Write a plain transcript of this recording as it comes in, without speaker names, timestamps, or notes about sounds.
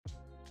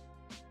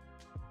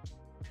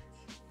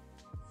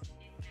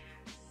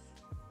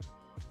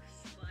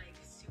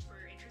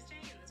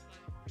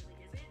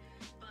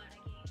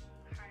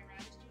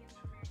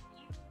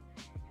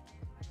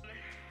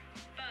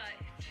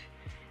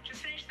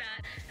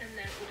and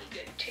then we'll be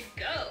good to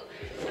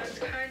go. That's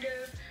kind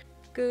of...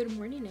 Good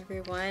morning,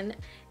 everyone.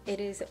 It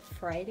is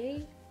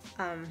Friday.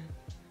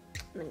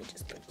 Let me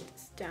just put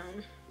this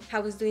down. I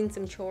was doing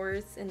some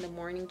chores in the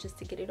morning just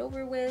to get it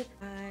over with.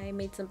 I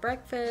made some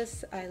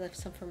breakfast. I left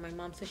some for my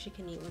mom so she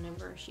can eat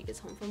whenever she gets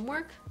home from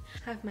work.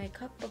 Have my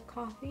cup of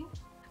coffee.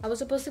 I was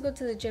supposed to go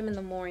to the gym in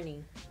the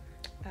morning.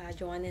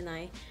 Joanne and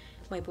I,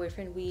 my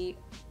boyfriend, we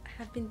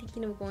have been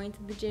thinking of going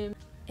to the gym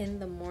in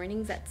the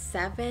mornings at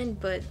 7,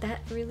 but that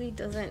really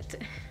doesn't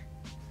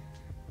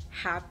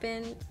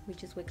happen. We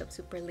just wake up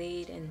super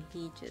late and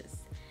he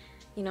just,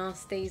 you know,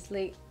 stays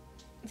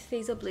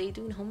up late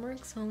doing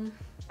homework. So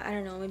I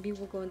don't know, maybe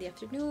we'll go in the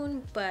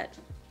afternoon. But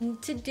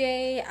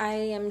today I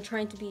am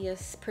trying to be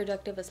as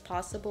productive as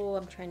possible.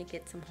 I'm trying to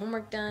get some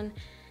homework done.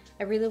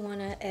 I really want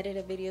to edit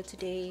a video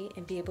today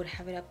and be able to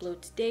have it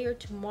upload today or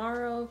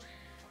tomorrow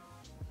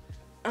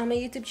on my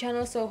YouTube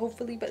channel, so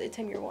hopefully by the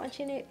time you're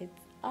watching it,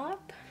 it's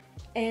up.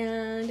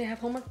 And I have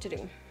homework to do.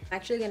 I'm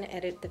actually gonna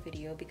edit the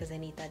video because I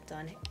need that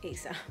done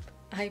ASAP.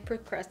 I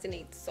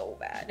procrastinate so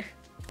bad.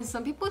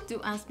 Some people do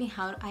ask me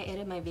how I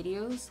edit my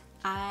videos.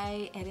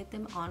 I edit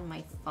them on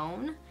my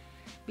phone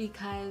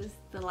because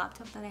the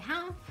laptop that I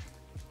have,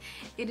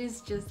 it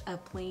is just a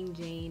plain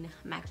Jane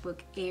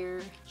MacBook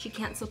Air. She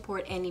can't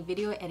support any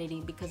video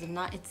editing because if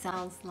not, it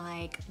sounds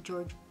like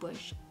George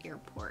Bush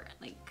Airport.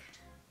 Like,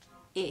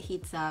 it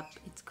heats up,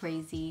 it's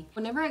crazy.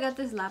 Whenever I got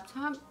this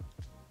laptop,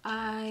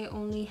 I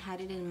only had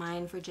it in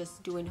mind for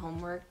just doing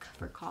homework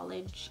for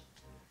college.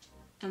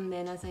 And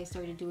then as I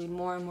started doing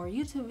more and more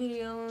YouTube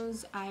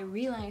videos, I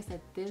realized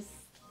that this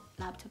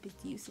laptop is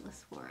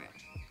useless for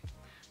it.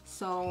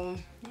 So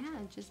yeah,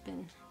 I've just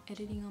been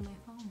editing on my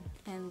phone.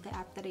 And the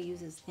app that I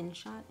use is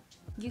InShot.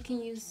 You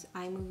can use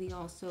iMovie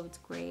also, it's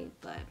great,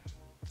 but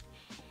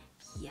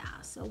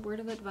yeah, so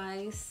word of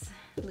advice,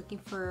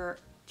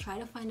 try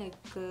to find a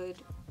good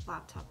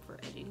laptop for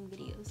editing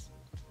videos,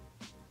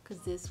 because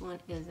this one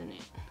isn't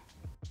it.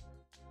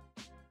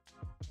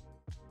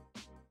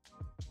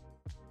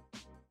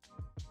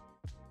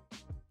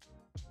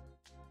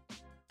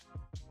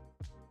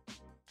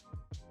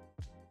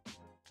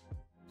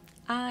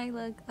 I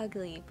look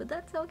ugly, but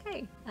that's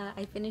okay.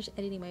 I finished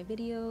editing my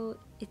video.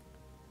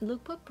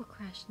 Look what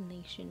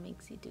procrastination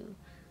makes you do.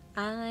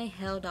 I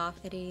held off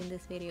editing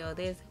this video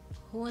this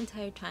whole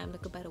entire time,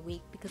 like about a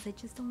week, because I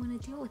just don't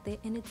want to deal with it,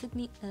 and it took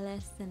me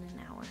less than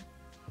an hour.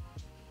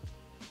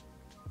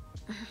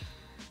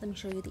 Let me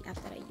show you the app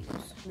that I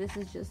use. This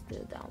is just the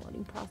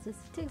downloading process.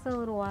 It takes a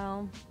little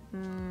while,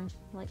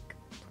 like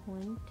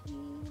 20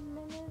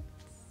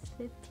 minutes,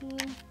 15,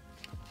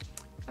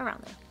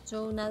 around there.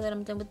 So now that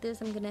I'm done with this,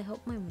 I'm gonna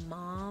help my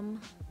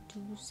mom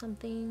do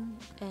something,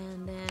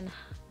 and then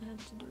I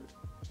have to do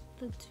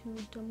the 2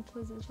 dumb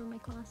quizzes for my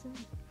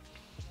classes.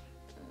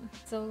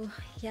 So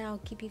yeah, I'll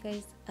keep you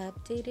guys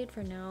updated.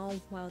 For now,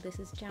 while this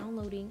is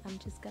downloading, I'm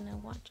just gonna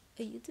watch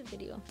a YouTube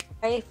video.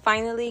 I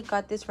finally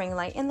got this ring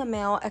light in the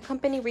mail. A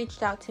company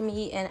reached out to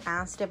me and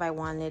asked if I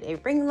wanted a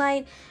ring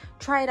light,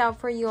 try it out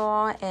for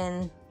y'all,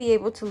 and be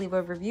able to leave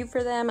a review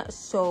for them.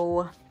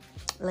 So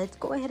let's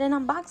go ahead and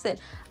unbox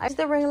it.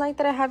 The ring light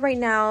that I have right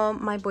now,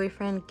 my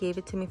boyfriend gave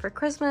it to me for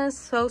Christmas.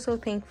 So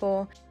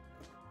thankful.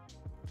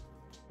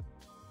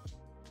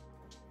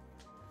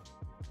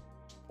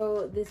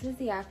 So this is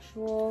the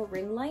actual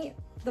ring light.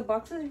 The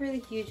box is really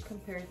huge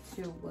compared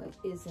to what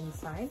is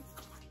inside.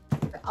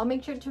 I'll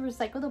make sure to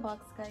recycle the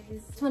box, guys.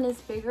 This one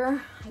is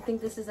bigger. I think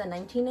this is a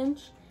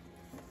 19-inch.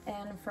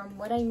 And from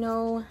what I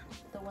know,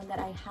 the one that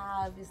I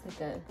have is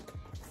like a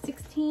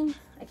 16.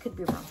 I could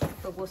be wrong,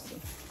 but we'll see.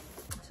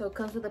 So it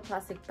comes with a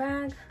plastic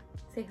bag.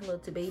 Say hello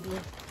to baby.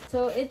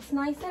 So it's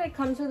nice that it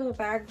comes with a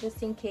bag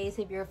just in case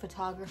if you're a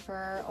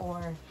photographer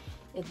or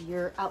if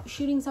you're out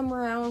shooting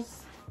somewhere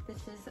else. This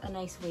is a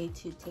nice way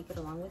to take it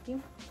along with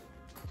you.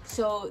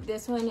 So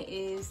this one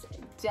is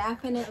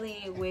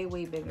definitely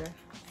way bigger.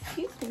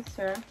 Excuse me,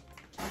 sir.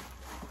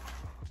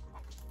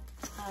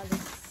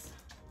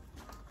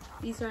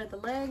 These are the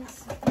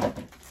legs,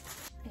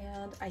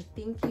 and I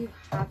think you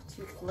have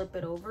to flip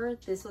it over.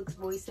 This looks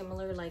very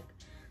similar like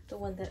the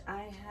one that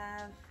I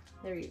have.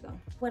 There you go.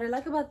 What I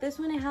like about this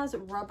one, it has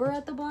rubber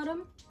at the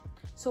bottom,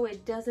 so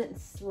it doesn't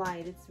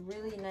slide. It's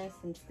really nice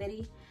and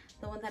steady.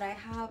 The one that I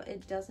have,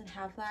 it doesn't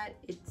have that.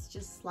 It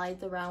just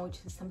slides around, which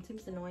is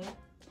sometimes annoying.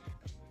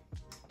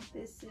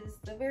 This is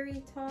the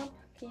very top.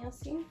 Can y'all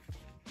see?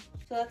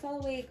 So that's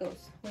all the way it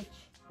goes, which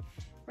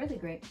really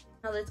great.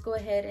 Now let's go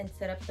ahead and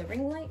set up the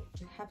ring light.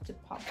 You have to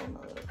pop them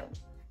a little bit.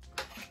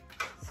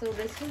 So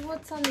this is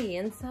what's on the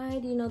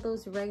inside. You know,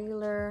 those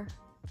regular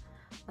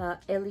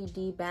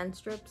LED band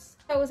strips.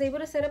 I was able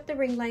to set up the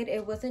ring light.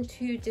 It wasn't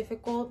too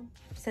difficult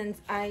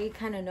since I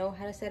kind of know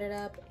how to set it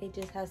up. It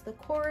just has the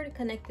cord,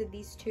 connected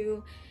these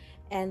two,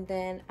 and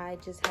then I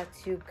just had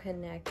to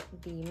connect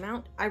the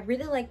mount. I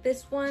really like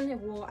this one.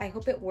 Well, I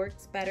hope it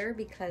works better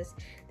because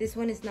this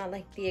one is not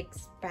like the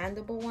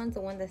expandable ones,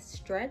 the one that's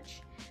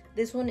stretch.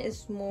 This one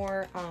is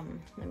more,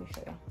 let me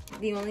show you.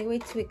 The only way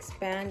to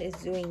expand is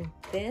doing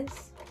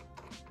this.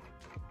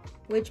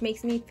 which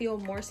makes me feel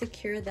more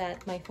secure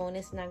that my phone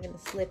is not going to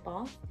slip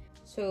off.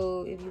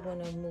 So if you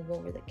want to move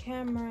over the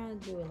camera,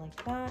 do it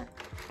like that.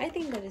 I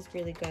think that is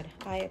really good.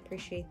 I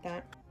appreciate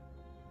that.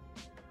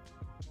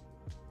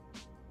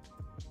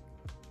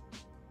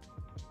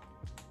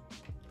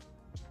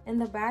 In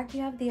the back,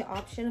 you have the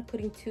option of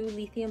putting 2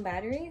 lithium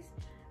batteries.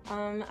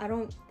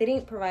 They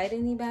didn't provide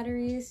any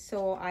batteries,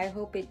 so I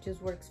hope it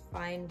just works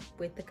fine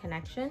with the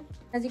connection.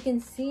 As you can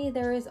see,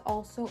 there is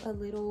also a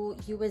little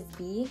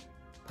USB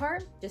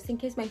part, just in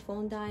case my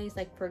phone dies.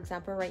 Like for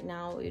example, right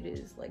now it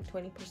is like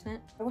 20%.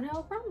 I won't have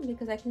a problem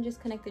because I can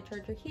just connect the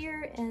charger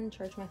here and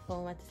charge my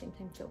phone at the same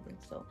time filming.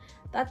 So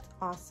that's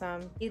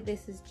awesome.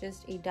 This is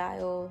just a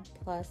dial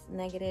plus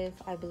negative.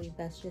 I believe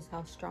that's just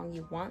how strong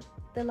you want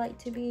the light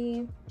to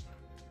be.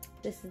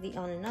 This is the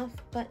on and off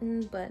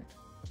button, but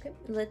okay,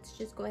 let's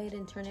just go ahead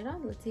and turn it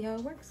on. Let's see how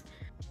it works.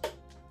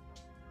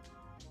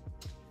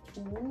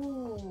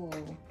 Ooh.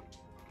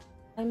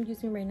 I'm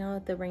using right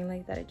now the ring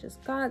light that I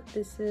just got.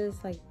 This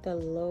is like the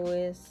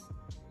lowest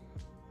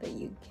that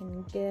you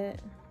can get.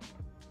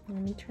 Let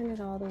me turn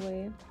it all the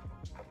way.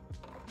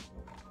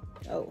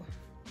 Oh.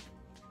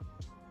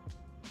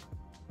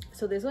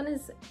 So this one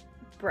is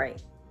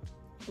bright.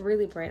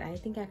 Really bright. I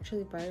think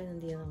actually brighter than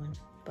the other one.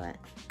 But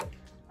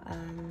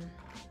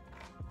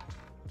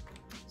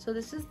so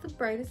this is the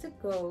brightest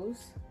it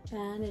goes,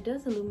 and it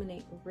does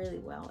illuminate really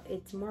well.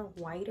 It's more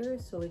whiter,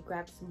 so it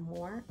grabs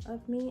more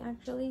of me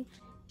actually.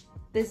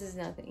 This is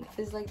nothing.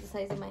 This is like the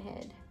size of my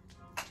head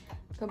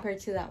compared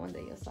to that one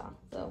that you saw.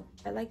 So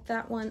I like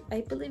that one.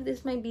 I believe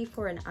this might be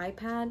for an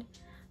iPad,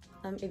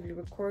 if you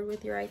record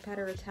with your iPad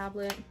or a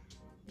tablet.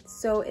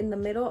 So in the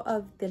middle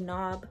of the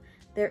knob,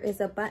 there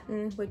is a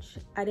button, which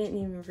I didn't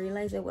even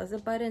realize it was a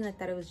button. I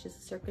thought it was just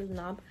a circular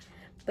knob,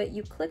 but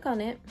you click on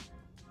it.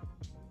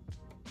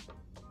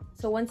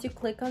 So once you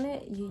click on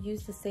it, you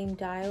use the same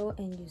dial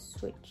and you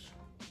switch.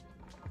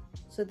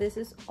 So this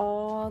is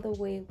all the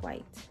way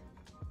white.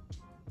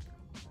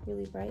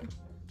 Really bright.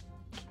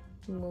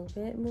 Move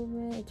it,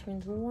 it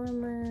turns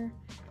warmer,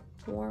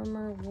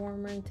 warmer,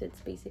 warmer until it's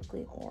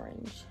basically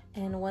orange.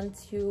 And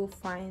once you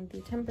find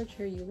the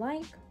temperature you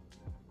like,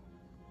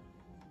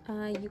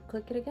 you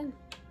click it again.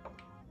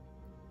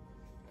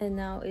 And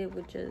now it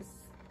would just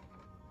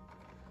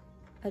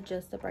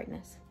adjust the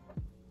brightness.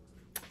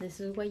 This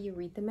is why you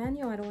read the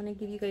manual. I don't want to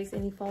give you guys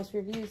any false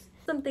reviews.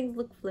 Some things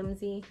look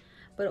flimsy,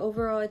 but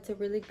overall it's a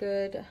really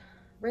good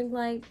ring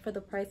light. For the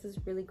price is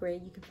really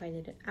great. You can find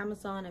it at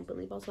Amazon, I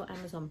believe also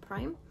Amazon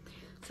Prime.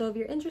 So if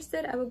you're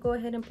interested, I will go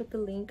ahead and put the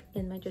link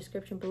in my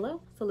description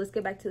below. So let's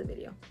get back to the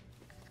video.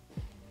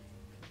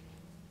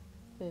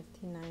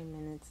 59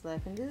 minutes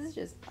left, and this is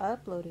just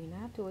uploading.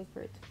 I have to wait for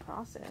it to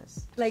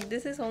process. Like,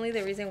 this is only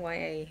the reason why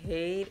I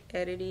hate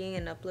editing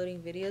and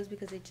uploading videos,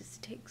 because it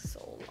just takes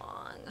so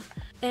long.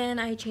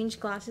 And I changed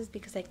glasses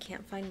because I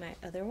can't find my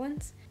other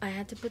ones. I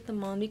had to put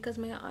them on because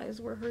my eyes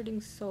were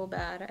hurting so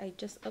bad. I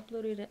just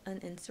uploaded an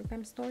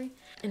Instagram story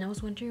and I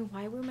was wondering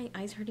why were my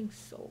eyes hurting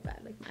so bad.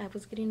 Like, I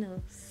was getting a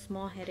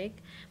small headache,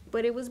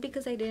 but it was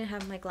because I didn't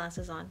have my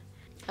glasses on.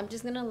 I'm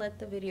just gonna let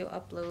the video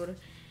upload.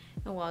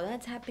 And while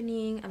that's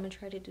happening, I'm gonna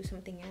try to do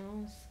something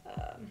else.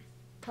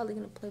 Probably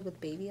gonna play with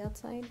baby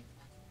outside.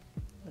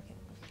 Look at him.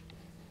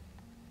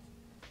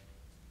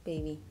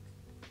 Baby,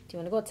 do you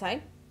wanna go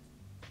outside?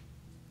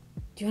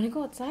 Do you wanna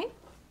go outside?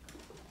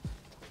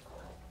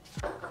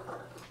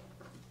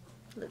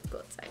 Let's go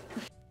outside.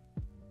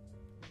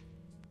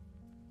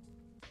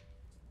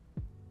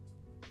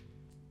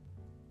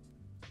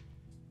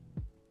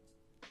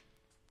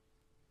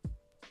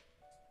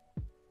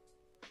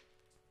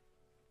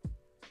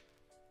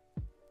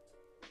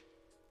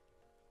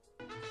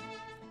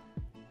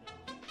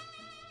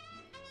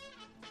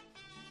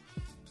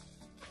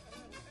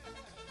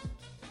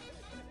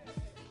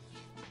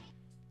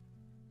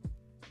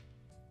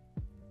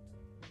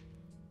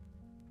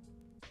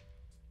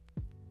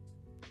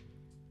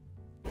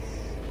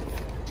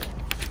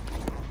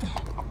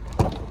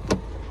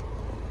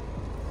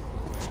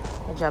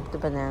 I dropped the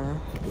banana.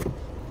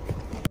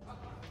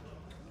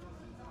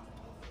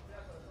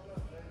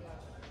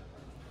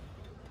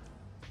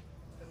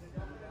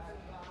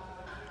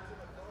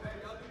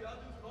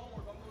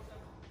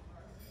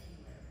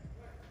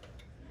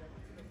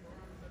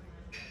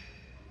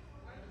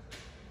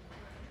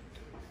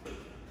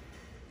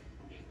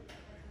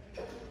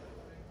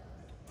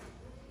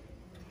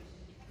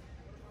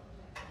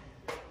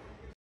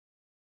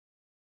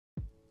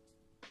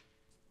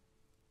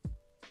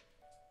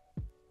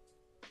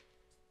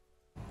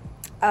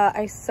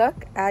 I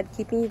suck at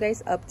keeping you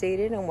guys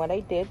updated on what I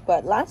did,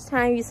 but last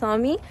time you saw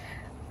me,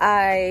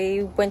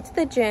 I went to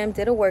the gym,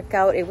 did a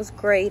workout. It was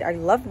great. I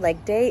love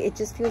leg day. It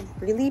just feels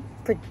really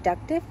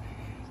productive.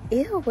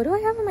 Ew, what do I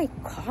have in my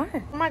car?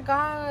 Oh my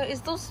god,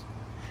 it's those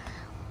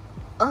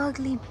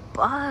ugly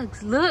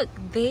bugs. Look,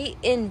 they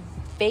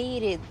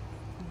invaded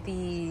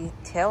the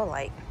tail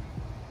light.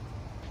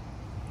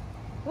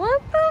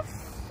 What the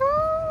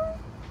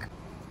fuck?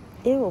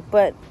 Ew,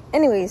 but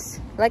anyways,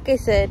 like I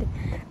said,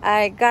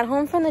 I got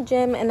home from the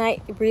gym and I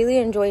really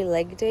enjoy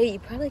leg day. You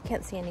probably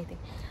can't see anything.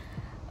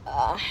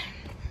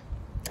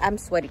 I'm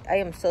sweaty. I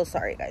am so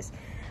sorry, guys.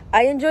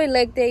 I enjoy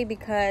leg day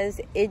because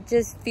it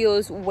just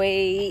feels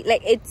way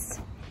like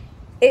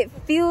it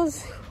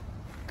feels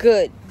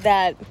good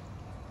that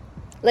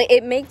like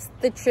it makes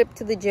the trip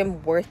to the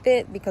gym worth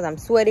it because I'm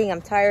sweating,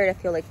 I'm tired, I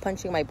feel like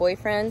punching my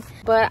boyfriend.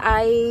 But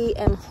I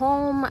am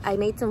home. I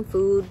made some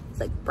food. It's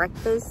like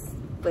breakfast,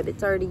 but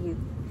it's already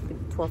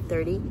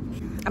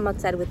 12:30. I'm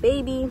outside with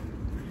baby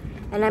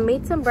and I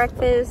made some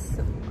breakfast.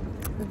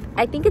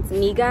 I think it's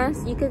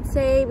migas, you could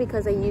say,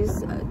 because I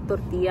use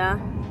tortilla.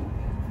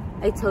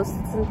 I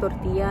toasted some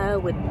tortilla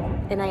with,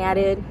 and I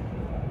added,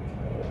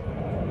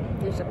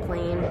 there's a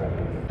plane.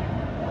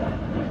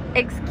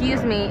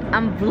 Excuse me,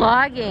 I'm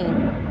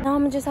vlogging. Now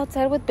I'm just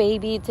outside with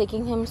baby,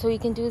 taking him so he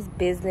can do his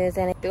business,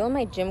 and I threw on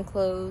my gym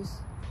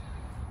clothes.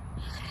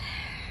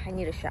 I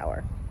need a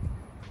shower.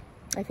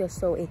 I feel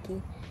so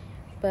icky.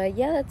 But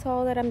yeah, that's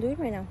all that I'm doing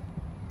right now.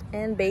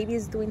 And baby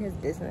is doing his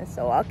business,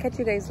 so I'll catch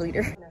you guys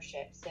later.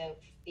 So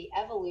the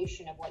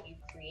evolution of what you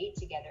create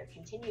together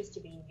continues to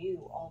be new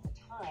all the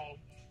time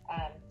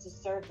to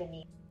serve the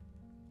need.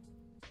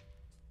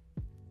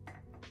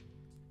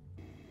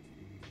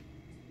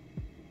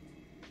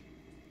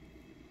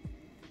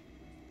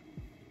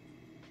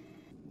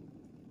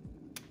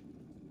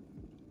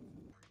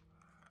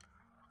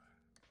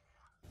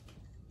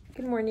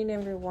 Good morning,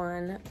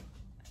 everyone.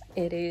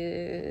 It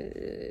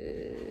is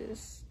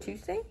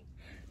Tuesday.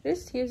 It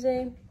is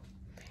Tuesday,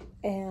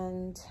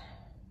 and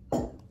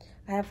I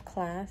have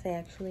class. I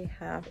actually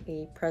have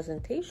a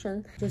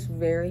presentation. Just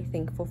very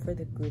thankful for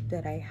the group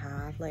that I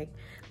have. Like,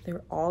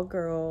 they're all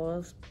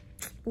girls,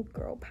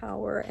 girl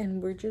power,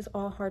 and we're just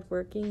all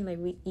hardworking. Like,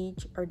 we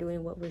each are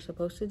doing what we're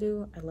supposed to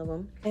do. I love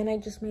them. And I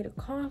just made a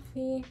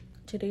coffee.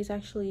 Today's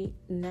actually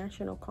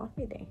National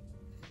Coffee Day.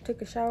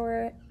 Took a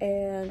shower,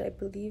 and I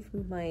believe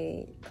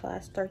my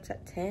class starts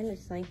at 10.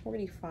 It's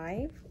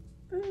 9:45.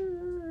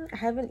 I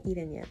haven't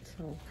eaten yet,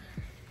 so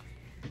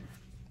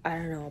I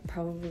don't know. I'll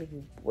probably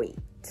wait.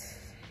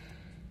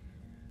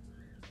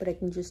 But I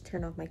can just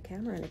turn off my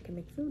camera and I can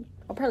make food.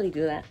 I'll probably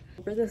do that.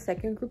 For the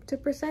second group to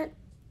present,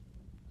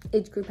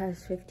 each group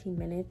has 15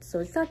 minutes, so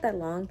it's not that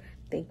long,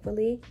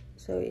 thankfully.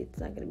 So it's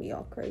not gonna be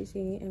all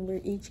crazy. And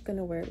we're each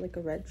gonna wear like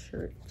a red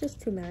shirt just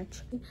to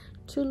match.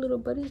 2 little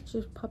buddies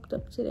just popped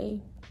up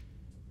today,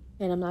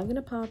 and I'm not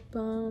gonna pop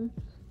them.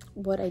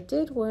 What I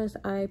did was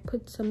I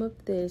put some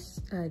of this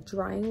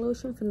drying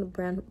lotion from the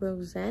brand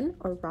Rosen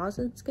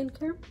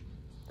Skincare,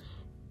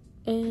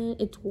 and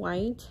it's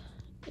white.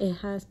 It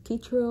has tea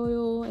tree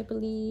oil, I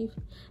believe,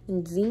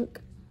 and zinc.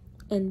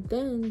 And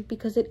then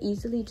because it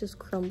easily just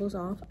crumbles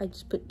off, I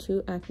just put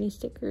 2 acne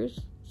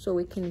stickers so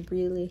it can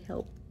really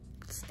help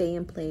stay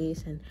in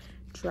place and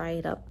dry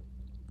it up.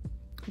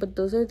 But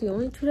those are the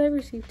only 2 that I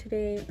received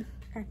today.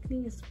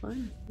 Acne is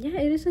fun. Yeah,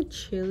 it is a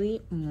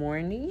chilly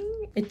morning.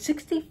 It's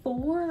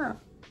 64.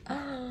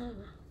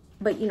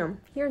 But you know,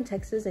 here in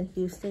Texas and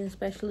Houston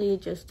especially,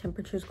 just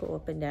temperatures go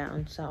up and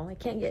down, so I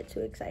can't get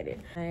too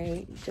excited.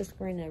 I just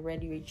wearing a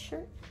red reed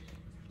shirt,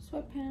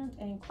 sweatpants,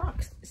 and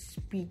Crocs.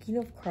 Speaking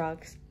of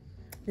Crocs,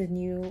 the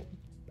new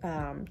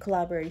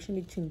collaboration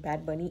between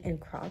Bad Bunny and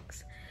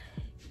Crocs,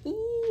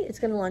 it's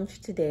gonna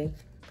launch today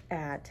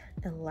at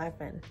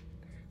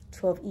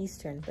 12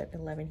 Eastern, but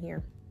 11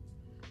 here.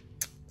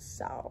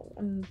 So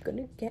I'm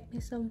gonna get me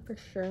some for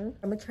sure.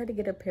 I'm gonna try to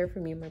get a pair for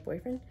me and my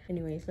boyfriend.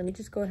 Anyways, let me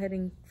just go ahead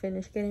and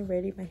finish getting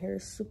ready. My hair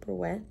is super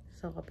wet,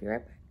 so I'll be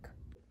right back.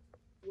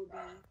 Will be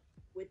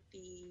with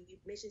the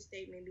mission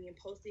statement being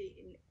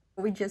posted.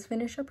 We just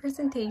finished our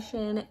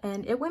presentation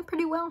and it went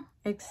pretty well.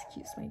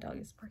 Excuse, my dog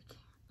is barking.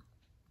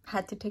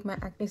 Had to take my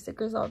acne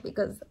stickers off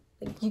because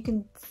like you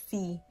can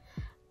see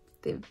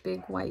the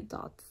big white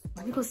dots.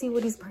 Let me go see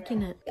what he's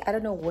barking at. I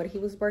don't know what he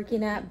was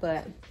barking at,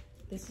 but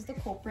this is the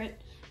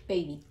culprit.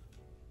 Baby,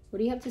 what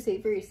do you have to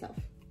say for yourself?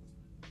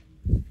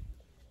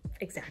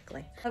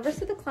 Exactly. The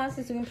rest of the class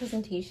is doing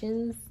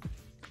presentations.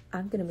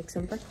 I'm gonna make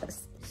some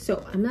breakfast.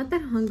 So I'm not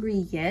that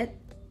hungry yet,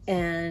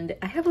 and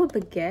I have a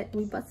baguette.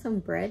 We bought some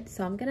bread,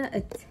 so I'm gonna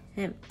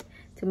attempt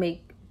to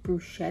make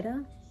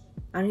bruschetta.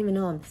 I don't even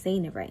know if I'm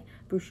saying it right.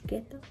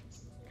 Bruschetta.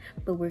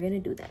 But we're gonna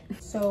do that.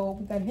 So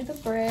we gotta hit the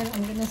bread.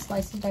 I'm gonna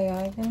slice it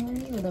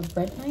diagonally with a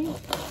bread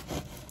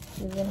knife.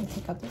 We're gonna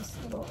take out this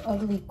little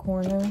ugly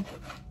corner.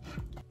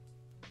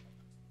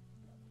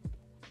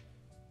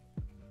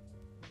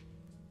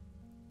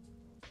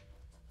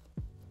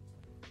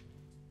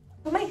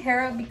 Put my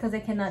hair up because I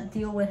cannot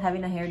deal with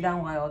having a hair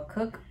down while I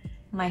cook.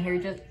 My hair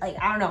just, like,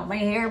 I don't know, my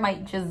hair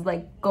might just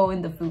like go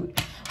in the food.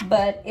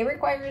 But it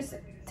requires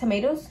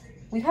tomatoes.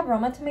 We have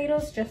Roma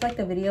tomatoes just like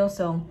the video,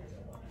 so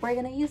we're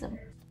gonna use them.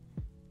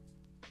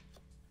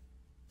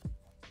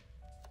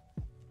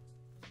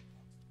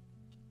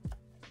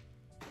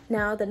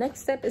 Now the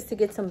next step is to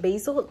get some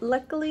basil.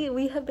 Luckily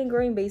we have been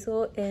growing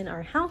basil in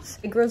our house.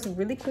 It grows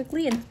really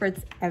quickly and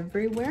spreads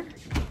everywhere.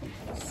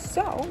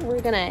 So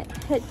we're gonna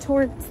head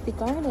towards the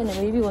garden and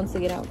maybe wants to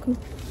get out. Come,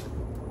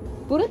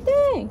 put it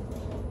there.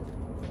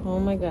 Oh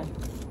my god.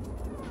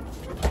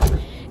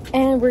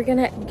 and we're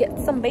gonna get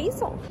some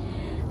basil.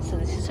 So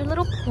this is our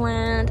little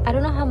plant. I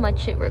don't know how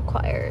much it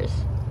requires,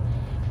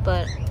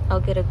 but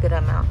I'll get a good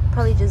amount.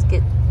 Probably just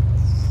get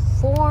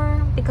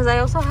 4, because I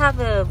also have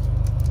a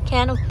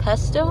can of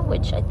pesto,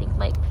 which I think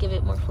might give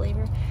it more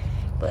flavor.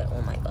 But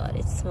oh my god,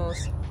 it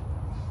smells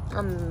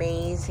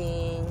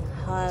amazing.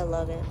 I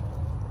love it.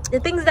 The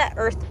things that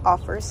earth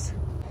offers.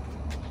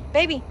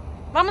 Baby,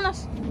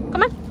 vámonos.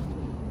 Come on.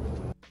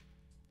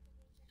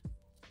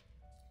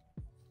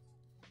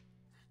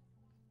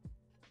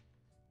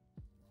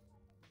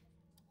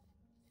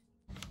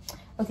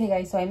 Okay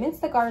guys, so I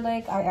minced the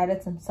garlic. I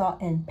added some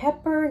salt and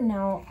pepper.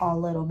 Now a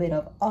little bit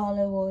of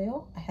olive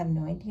oil. I have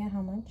no idea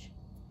how much.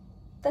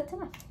 That's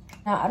enough.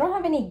 Now I don't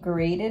have any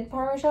grated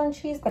Parmesan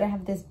cheese, but I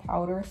have this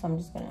powder, so I'm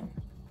just gonna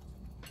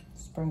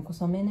sprinkle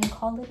some in and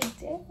call it a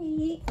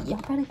day.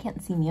 Y'all probably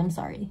can't see me, I'm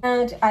sorry.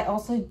 And I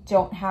also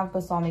don't have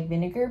balsamic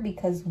vinegar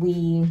because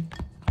we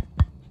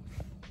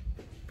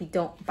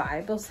don't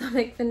buy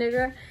balsamic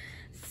vinegar.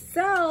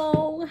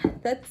 So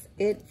that's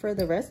it for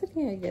the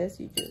recipe, I guess.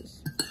 You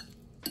just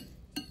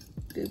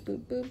boop, boop,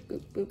 boop,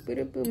 boop, boop,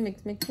 boop, boop,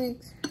 mix, mix,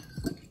 mix.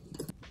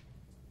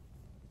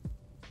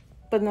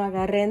 But no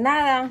agarré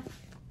nada.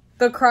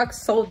 The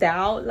Crocs sold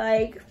out.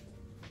 Like,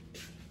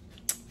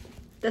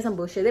 that's some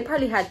bullshit. They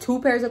probably had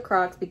 2 pairs of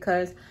Crocs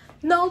because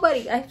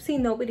I've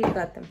seen nobody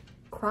got them.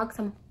 Crocs,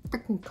 I'm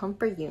freaking come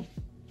for you.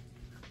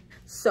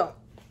 So,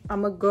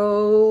 I'm gonna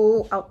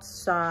go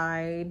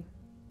outside,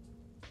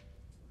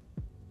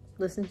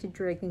 listen to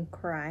Drake and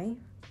cry.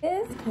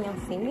 Can y'all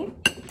see me?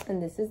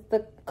 And this is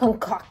the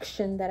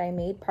concoction that I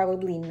made.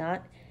 Probably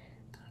not.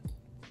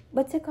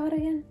 What's it called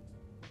again?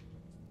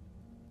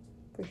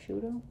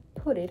 Prosciutto.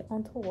 Put it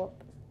on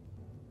top.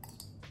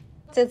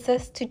 It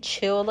says to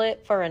chill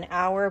it for an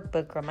hour,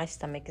 but girl, my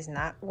stomach is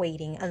not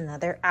waiting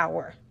another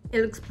hour.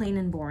 It looks plain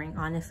and boring,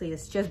 honestly.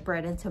 It's just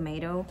bread and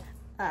tomato.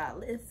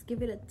 Let's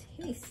give it a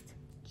taste.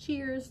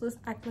 Cheers. Let's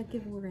act like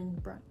if we're in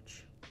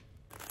brunch.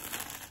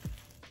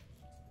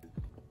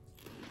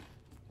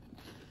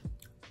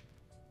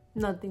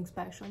 Nothing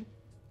special.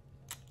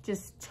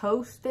 Just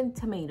toast and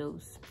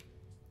tomatoes.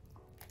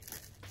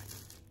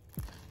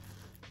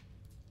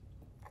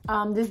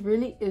 This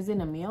really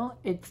isn't a meal.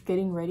 It's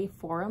getting ready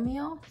for a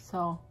meal.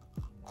 So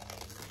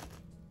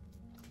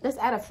let's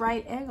add a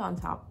fried egg on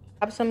top.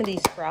 I have some of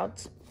these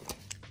sprouts.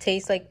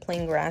 Tastes like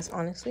plain grass,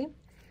 honestly.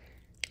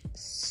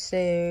 So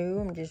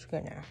I'm just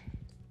gonna...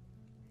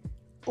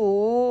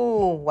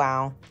 Oh,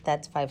 wow.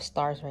 That's 5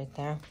 stars right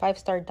there.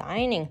 5-star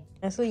dining.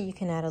 Honestly, you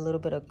can add a little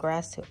bit of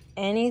grass to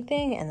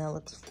anything and it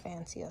looks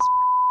fancy as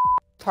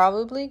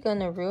probably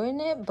gonna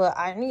ruin it, but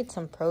I need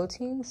some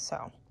protein,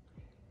 so...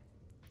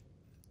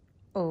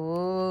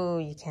 Oh,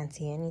 you can't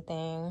see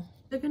anything.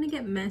 They're gonna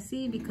get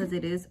messy because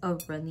it is a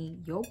runny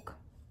yolk.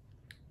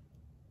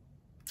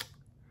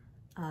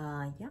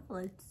 Yeah,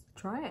 let's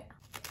try it.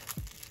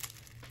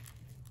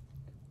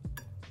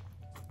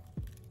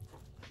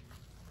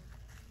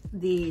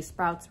 The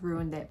sprouts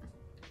ruined it.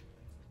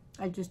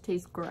 I just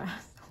taste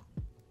grass.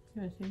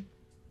 You guys see?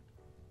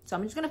 So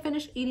I'm just gonna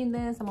finish eating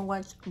this. I'm gonna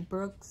watch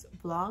Brooke's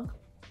vlog.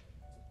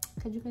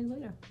 Catch you guys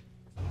later.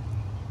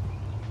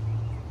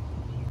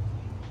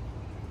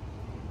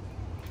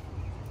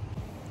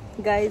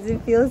 Guys,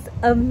 it feels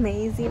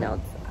amazing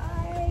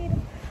outside.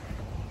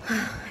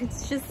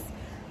 It's just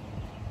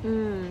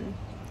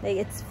like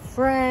it's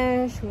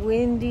fresh,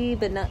 windy,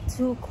 but not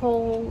too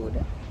cold.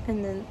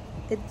 And then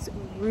it's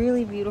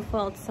really beautiful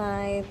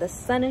outside. The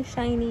sun is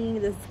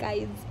shining, the sky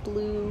is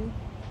blue.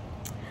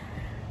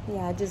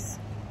 Yeah, I just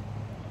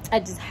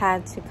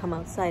had to come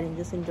outside and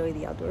just enjoy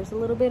the outdoors a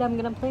little bit. I'm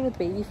gonna play with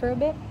baby for a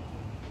bit.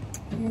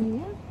 And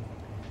yeah,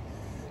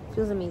 it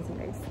feels amazing,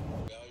 guys.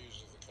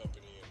 Values of the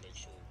company and make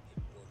sure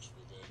it works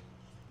within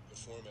the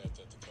format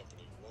that the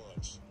company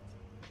wants.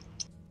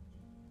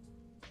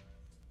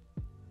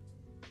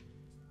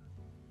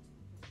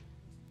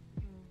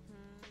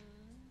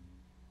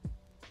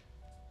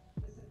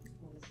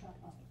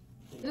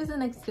 It is the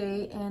next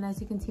day, and as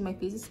you can see, my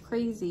face is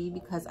crazy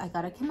because I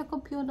got a chemical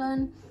peel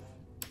done.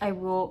 I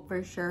will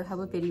for sure have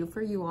a video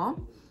for you all,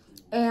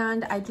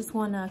 and I just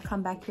want to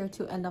come back here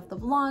to end off the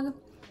vlog.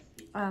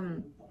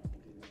 I'm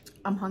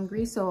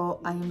hungry, so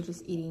I am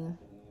just eating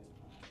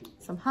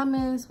some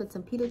hummus with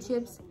some pita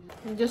chips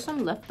and just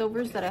some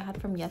leftovers that I had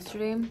from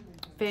yesterday.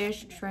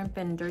 Fish, shrimp,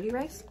 and dirty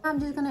rice. I'm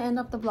just gonna end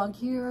up the vlog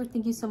here.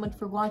 Thank you so much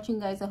for watching,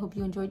 guys. I hope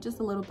you enjoyed just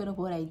a little bit of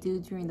what I do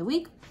during the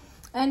week.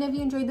 And if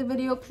you enjoyed the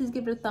video, please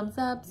give it a thumbs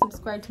up,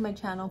 subscribe to my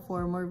channel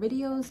for more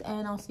videos,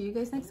 and I'll see you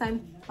guys next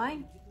time.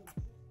 Bye.